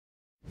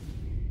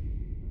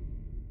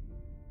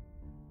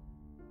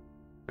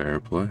Fair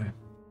play.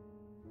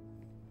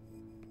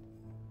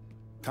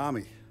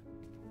 Tommy,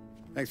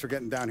 thanks for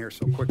getting down here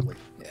so quickly.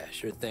 Yeah,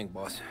 sure thing,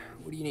 boss.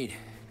 What do you need?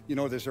 You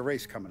know there's a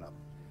race coming up.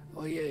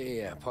 Oh,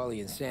 yeah. Paulie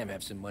and Sam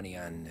have some money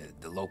on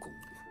the local.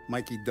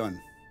 Mikey Dunn.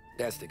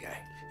 That's the guy.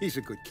 He's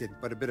a good kid,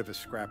 but a bit of a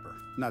scrapper.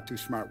 Not too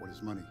smart with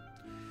his money.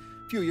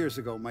 A few years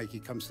ago, Mikey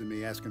comes to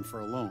me asking for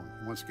a loan.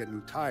 He wants to get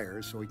new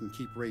tires so he can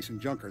keep racing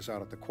junkers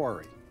out at the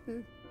quarry.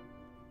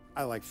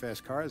 I like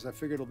fast cars. I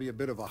figured it'll be a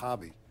bit of a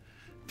hobby.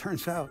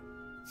 Turns out,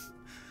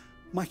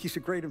 Mikey's a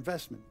great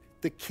investment.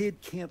 The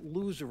kid can't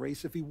lose a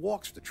race if he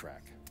walks the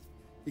track.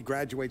 He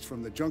graduates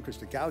from the junkers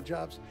to gal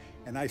jobs,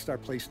 and I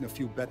start placing a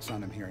few bets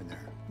on him here and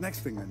there.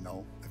 Next thing I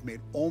know, I've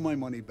made all my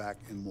money back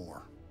and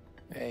more.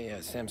 Hey,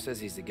 Sam says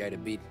he's the guy to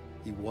beat.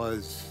 He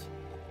was.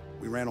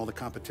 We ran all the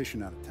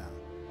competition out of town.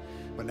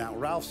 But now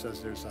Ralph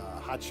says there's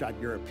a hotshot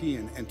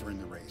European entering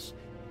the race,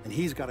 and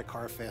he's got a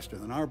car faster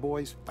than our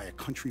boys by a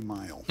country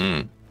mile.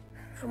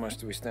 How much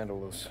do we stand to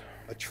lose?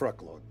 A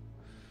truckload.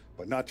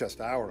 But not just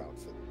our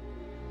outfit.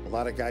 A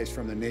lot of guys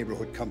from the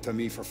neighborhood come to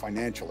me for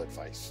financial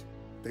advice.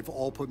 They've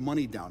all put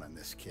money down on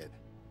this kid.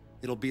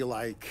 It'll be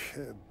like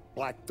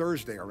Black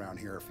Thursday around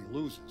here if he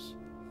loses.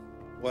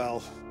 Well,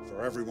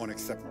 for everyone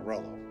except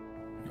Morello.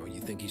 Oh,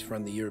 you think he's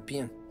from the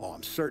European? Oh,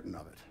 I'm certain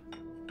of it.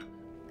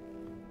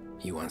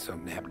 You want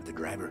something to happen to the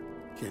driver?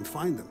 Can't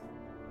find him.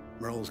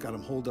 Morello's got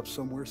him holed up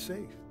somewhere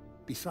safe.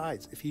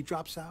 Besides, if he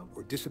drops out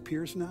or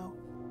disappears now,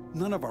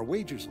 none of our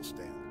wagers will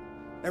stand.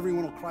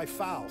 Everyone will cry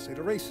foul, say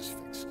the race is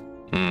fixed.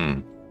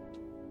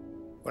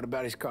 What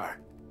about his car?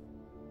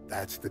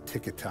 That's the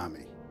ticket,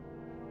 Tommy.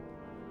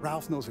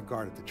 Ralph knows a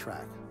guard at the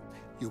track.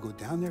 You go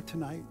down there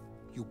tonight,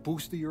 you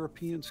boost the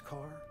European's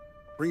car,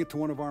 bring it to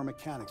one of our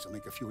mechanics, and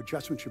make a few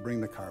adjustments, you bring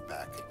the car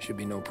back. Should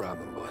be no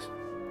problem, boss.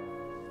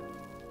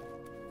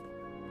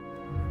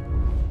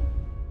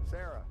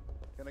 Sarah,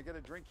 can I get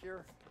a drink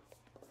here?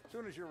 As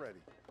soon as you're ready.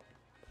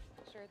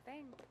 Sure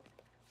thing.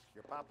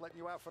 Your pop letting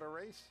you out for the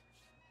race?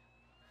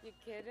 You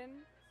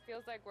kidding?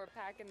 Feels like we're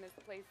packing this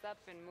place up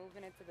and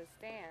moving it to the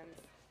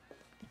stands.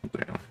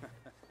 Damn.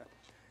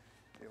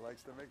 He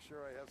likes to make sure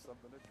I have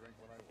something to drink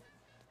when I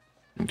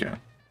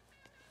win.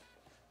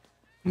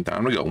 Okay.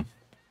 Time to go.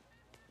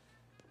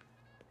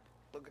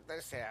 Look at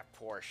this half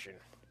portion.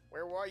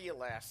 Where were you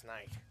last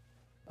night?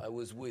 I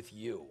was with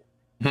you.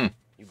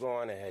 You go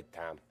on ahead,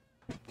 Tom.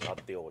 I'll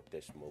deal with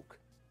this mook.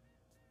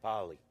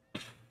 Polly,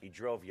 he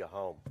drove you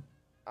home.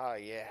 Oh,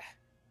 yeah.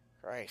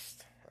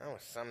 Christ, that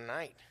was some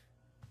night.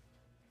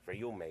 For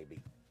you,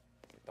 maybe.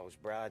 Those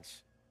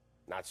broads,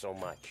 not so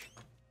much.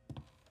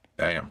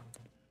 Damn.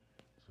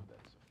 So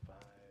that's a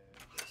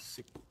 5,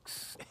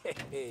 6.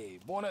 Hey,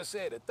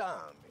 buonasera,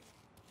 Tommy.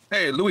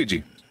 Hey,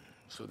 Luigi.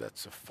 So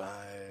that's a 5,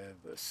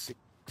 a 6,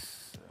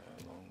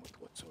 along with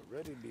what's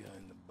already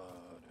behind the bar.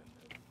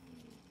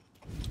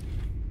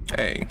 And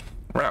Hey,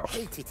 Ralph.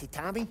 Hey,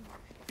 Tommy.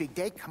 Big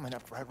day coming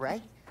up,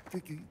 right?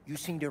 You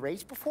seen the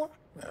race before?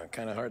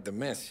 Kind of hard to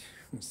miss.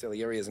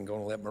 Salieri isn't going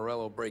to let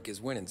Morello break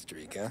his winning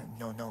streak, huh?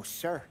 No,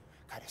 sir.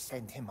 Gotta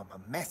send him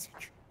a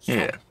message.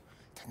 Yeah.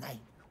 Tonight,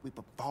 we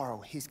will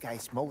borrow his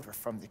guy's motor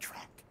from the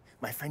track.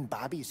 My friend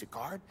Bobby is a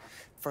guard.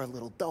 For a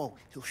little dough,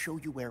 he'll show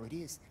you where it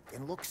is,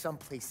 then look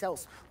someplace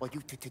else while you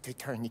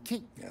turn the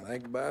key. I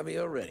like Bobby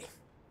already.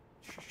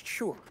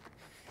 Sure.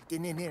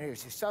 Then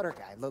there's this other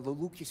guy,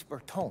 Lucas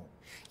Bertone.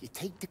 You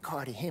take the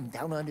car to him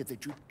down under the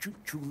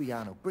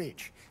Giuliano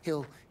Bridge.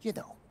 He'll,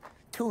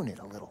 tune it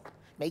a little.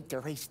 Make the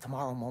race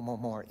tomorrow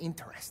more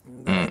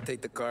interesting.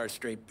 Take the car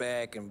straight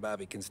back, and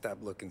Bobby can stop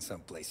looking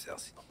someplace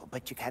else.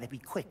 But you gotta be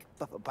quick.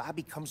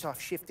 Bobby comes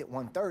off shift at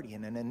 1:30,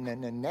 and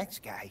then the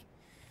next guy,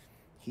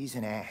 he's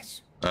an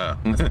ass.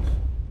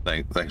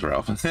 Thanks,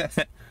 Ralph.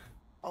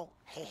 Oh,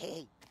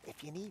 hey,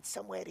 if you need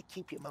somewhere to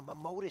keep your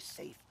motor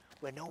safe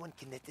where no one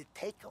can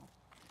take them,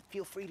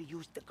 feel free to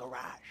use the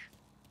garage.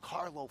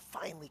 Carlo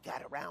finally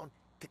got around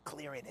to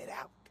clearing it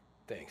out.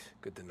 Thanks.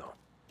 Good to know.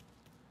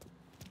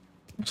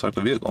 Looks like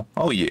the vehicle.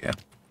 Oh, yeah.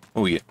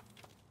 Oh, yeah.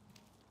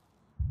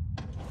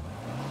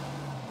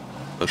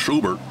 The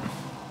Schubert.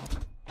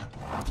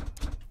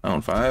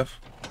 On 5.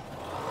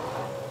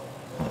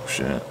 Oh,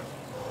 shit.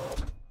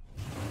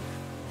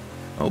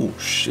 Oh,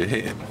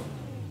 shit.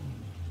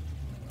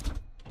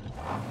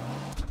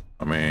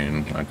 I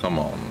mean, come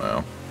on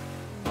now.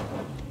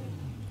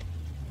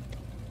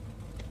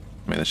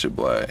 I mean, that shit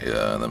black.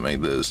 Yeah, then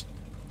make this.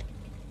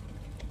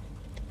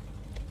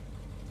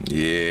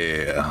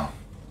 Yeah.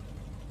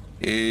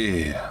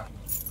 Yeah.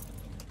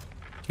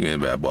 You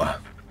ain't a bad boy.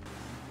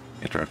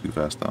 Can't drive too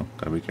fast though.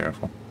 Gotta be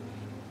careful.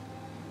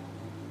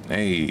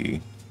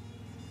 Hey.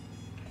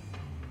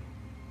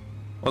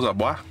 What's up,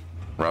 boy?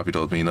 Ralphie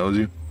told me he knows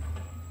you.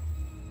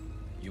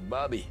 You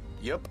Bobby.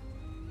 Yep.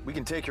 We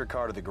can take your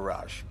car to the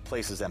garage.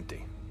 Place is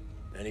empty.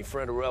 Any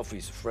friend of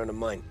Ralphie's a friend of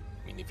mine.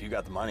 I mean, if you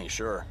got the money,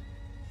 sure.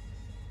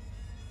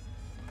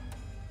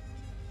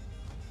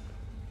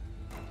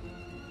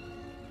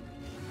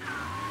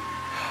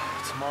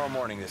 Tomorrow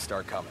morning they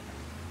start coming.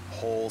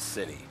 Whole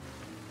city.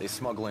 They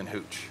smuggle in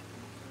hooch.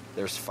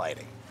 There's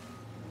fighting.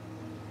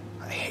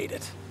 I hate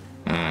it.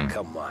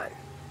 Come on.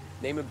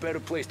 Name a better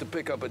place to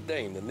pick up a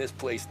dame than this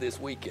place this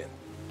weekend.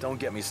 Don't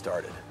get me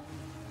started.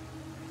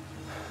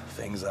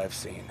 Things I've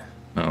seen.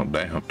 Oh,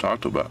 damn.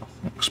 Talked about.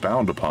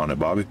 Expound upon it,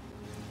 Bobby.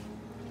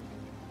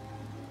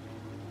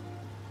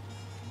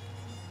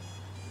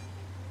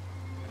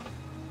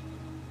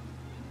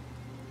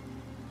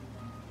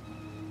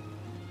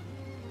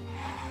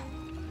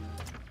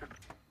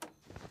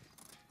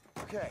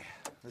 Okay,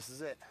 this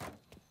is it.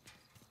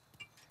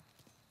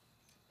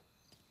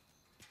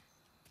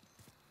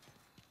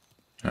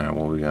 All right,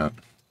 what we got?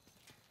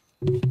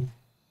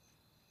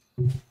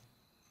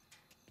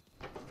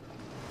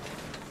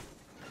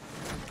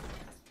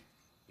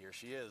 Here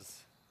she is.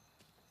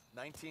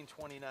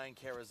 1929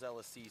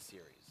 Carazella C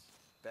series.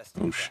 Best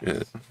Oh, in class.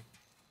 shit.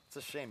 It's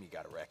a shame you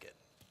gotta wreck it.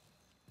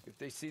 If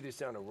they see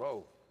this on the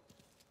road,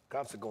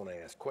 cops are gonna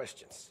ask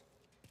questions.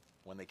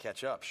 When they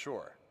catch up,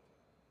 sure.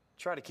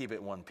 Try to keep it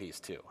in one piece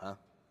too, huh?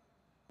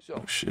 So,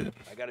 Oh, shit.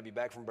 I gotta be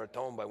back from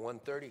Bertone by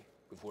 1:30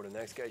 before the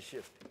next guy's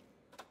shift.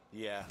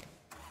 Yeah,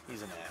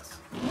 he's an ass.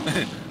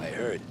 I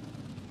heard.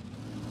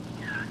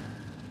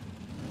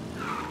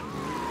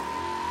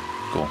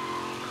 Cool.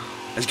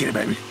 Let's get it,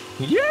 baby.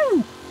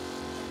 You.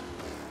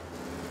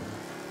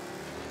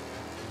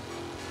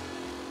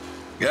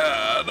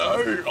 God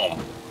damn.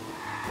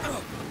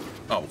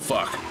 Oh,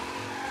 fuck.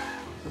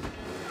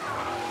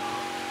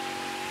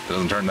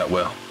 Doesn't turn that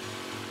well.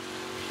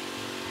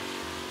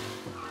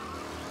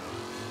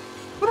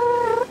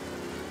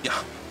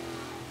 Yeah.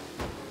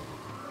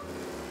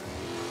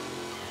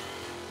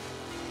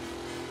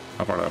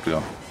 How far do I have to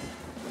go?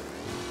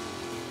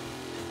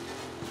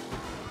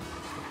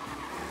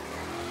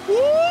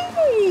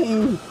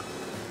 Woo!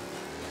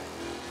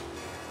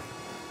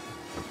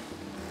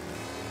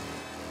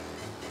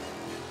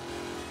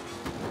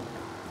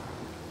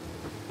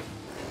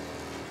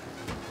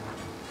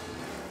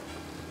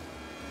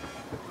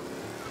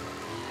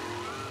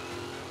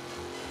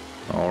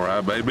 All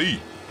right, baby.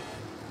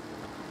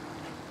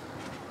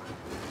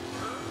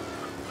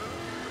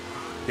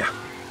 Yeah.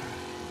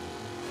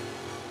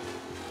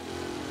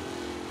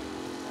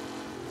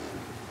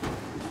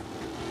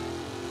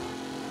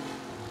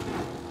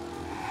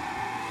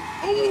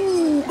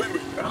 Oh, baby.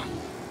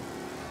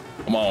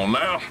 Come on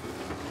now.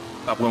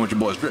 Stop playing with your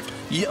boy's drift.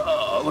 Yeah,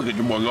 look at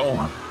your boy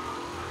going.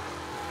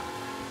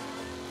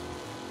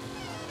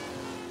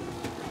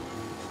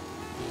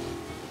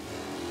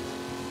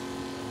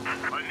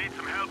 I need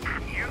some help.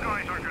 You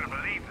guys aren't going to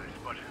believe this,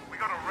 but we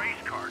got a race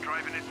car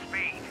driving at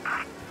speed.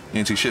 You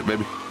ain't see shit,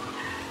 baby.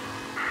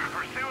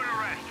 Pursue and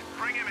arrest.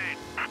 Bring him in.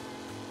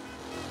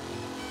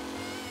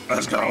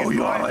 Let's go.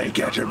 You all ain't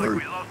catching Like me.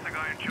 we lost the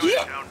guy in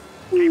Georgetown.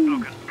 Keep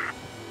looking.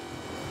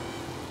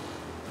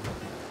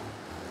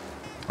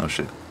 Oh,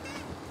 shit.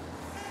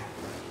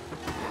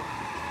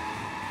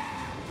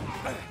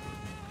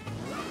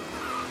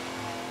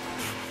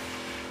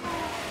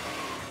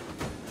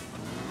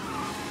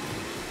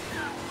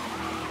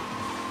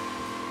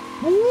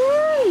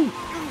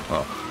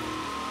 Oh.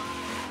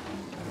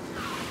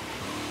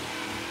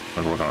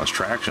 Let's work on his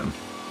traction.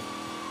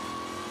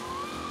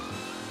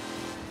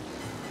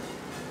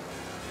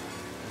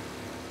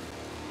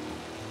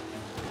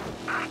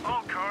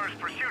 All cars,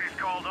 pursuit is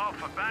called off.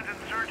 Abandon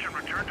search and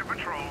return to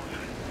patrols.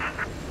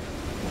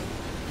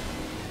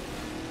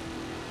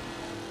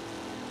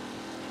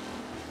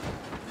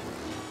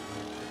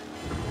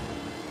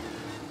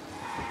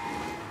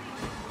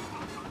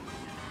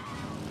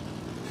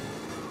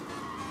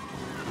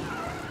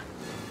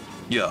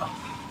 Yeah.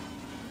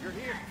 You're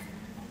here.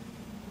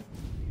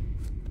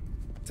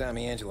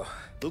 Tommy Angelo.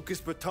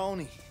 Lucas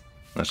Bertoni.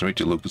 Nice to meet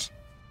you, Lucas.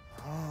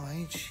 Oh,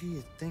 ain't she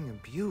a thing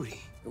of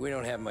beauty? We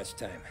don't have much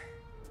time.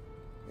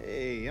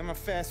 Hey, I'm a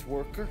fast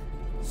worker.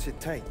 Sit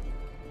tight.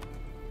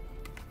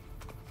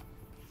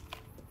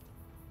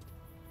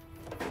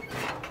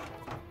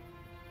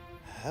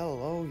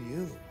 Hello,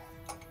 you.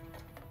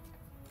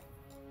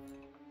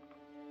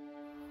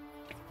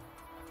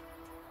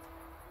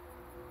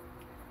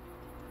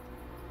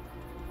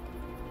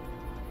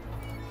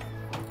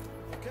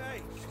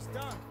 Okay, she's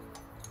done.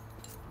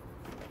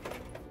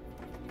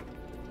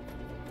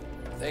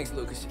 Thanks,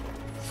 Lucas.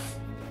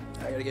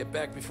 I gotta get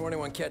back before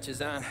anyone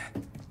catches on.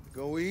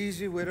 Go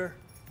easy with her.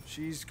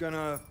 She's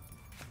gonna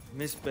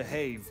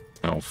misbehave.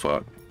 Oh,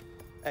 fuck.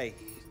 Hey,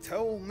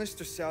 tell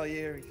Mr.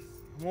 Salieri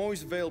I'm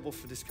always available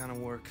for this kind of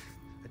work.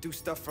 I do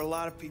stuff for a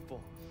lot of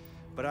people,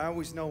 but I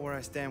always know where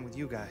I stand with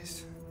you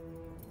guys.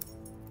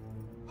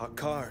 Hot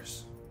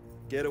cars,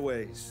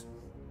 getaways,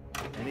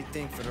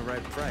 anything for the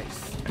right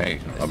price. Hey,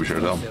 I'll be sure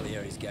to tell him.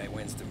 Salieri's guy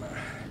wins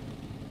tomorrow.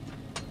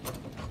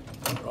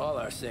 For all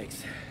our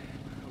sakes.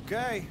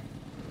 Okay,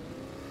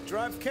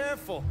 drive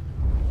careful.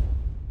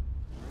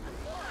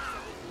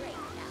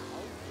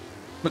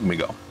 Look at me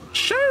go.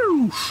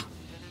 Shoo!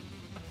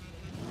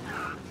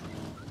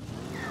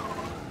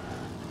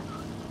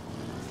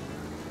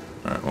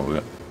 Alright, what we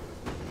got?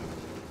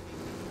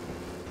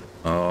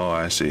 Oh,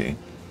 I see.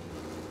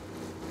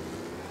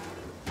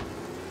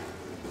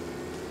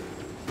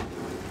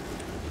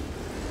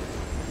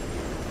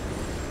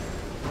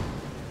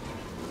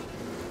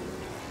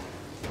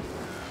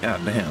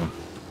 God damn.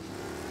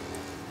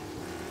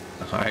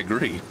 I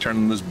agree.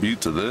 Turning this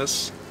butte to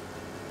this?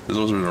 This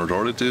was been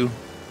resorted to?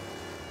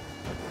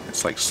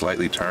 It's like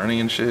slightly turning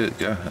and shit.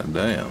 God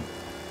damn.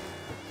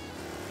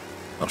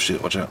 Oh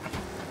shit, watch out.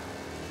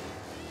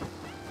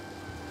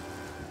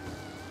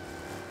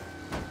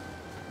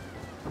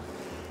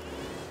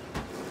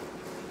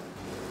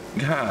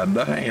 God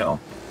damn.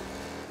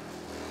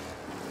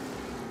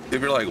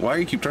 If you're like, why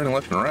do you keep turning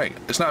left and right?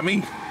 It's not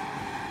me.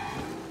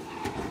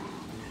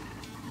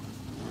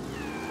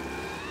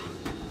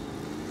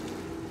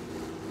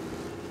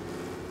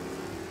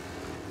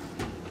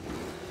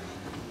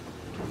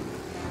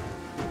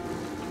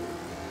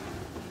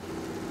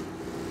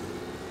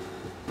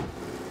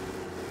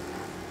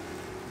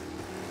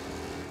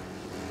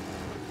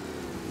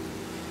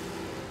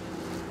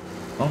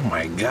 Oh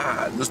my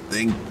god, this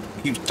thing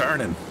keeps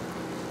turning.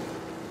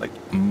 Like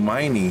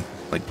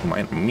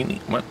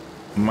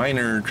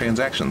minor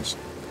transactions.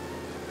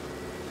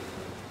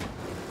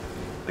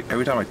 Like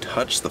every time I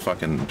touch the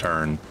fucking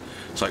turn,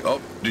 it's like,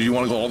 oh, do you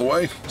want to go all the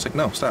way? It's like,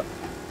 no, stop.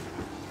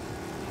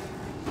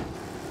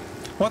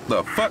 What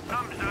the fuck?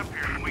 Thumbs up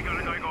here. We got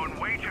a guy going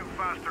way too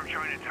fast through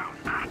Chinatown.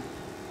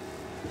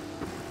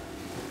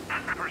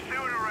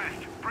 Pursue and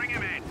arrest. Bring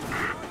him in.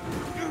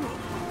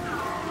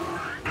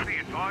 Be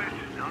advised,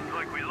 sounds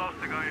like we lost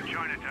the guy in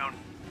Chinatown.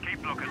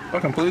 Keep looking.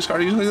 Fucking police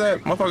car usually that?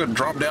 Motherfucker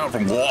drop down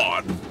from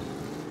what?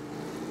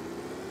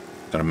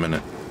 Got a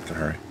minute. Gotta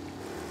hurry.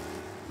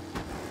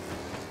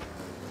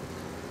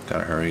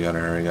 Gotta hurry, gotta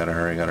hurry, gotta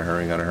hurry, gotta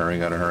hurry, gotta hurry,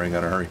 gotta hurry,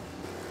 gotta hurry.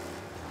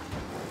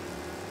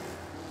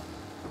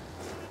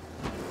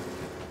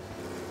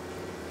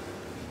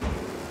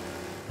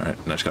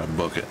 Alright, now just gotta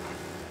book it.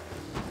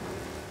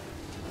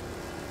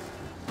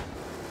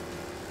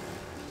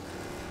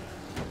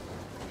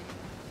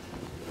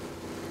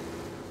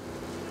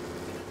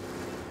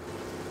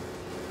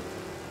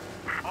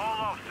 All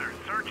officers,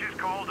 search is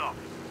called off.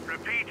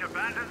 Repeat,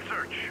 abandon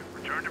search.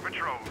 Return to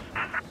patrols.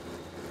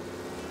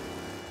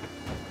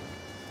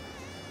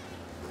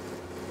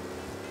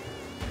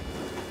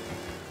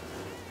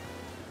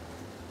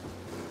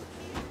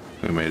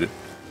 We made it.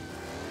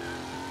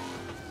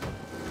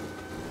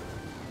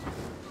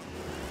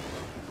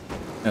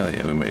 Hell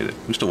yeah, we made it.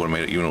 We still would have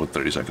made it even with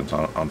 30 seconds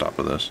on top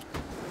of this.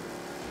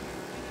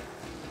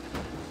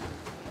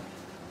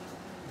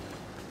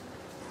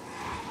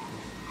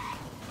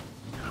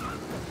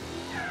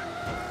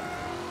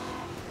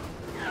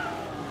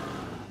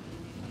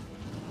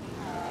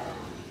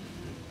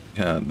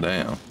 God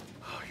damn.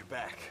 Oh, you're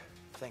back.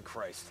 Thank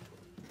Christ.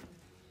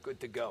 Good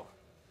to go.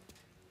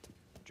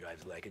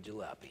 Drives like a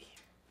jalopy.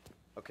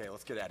 Okay,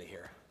 let's get out of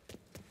here.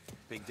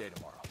 Big day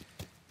tomorrow.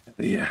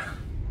 Yeah.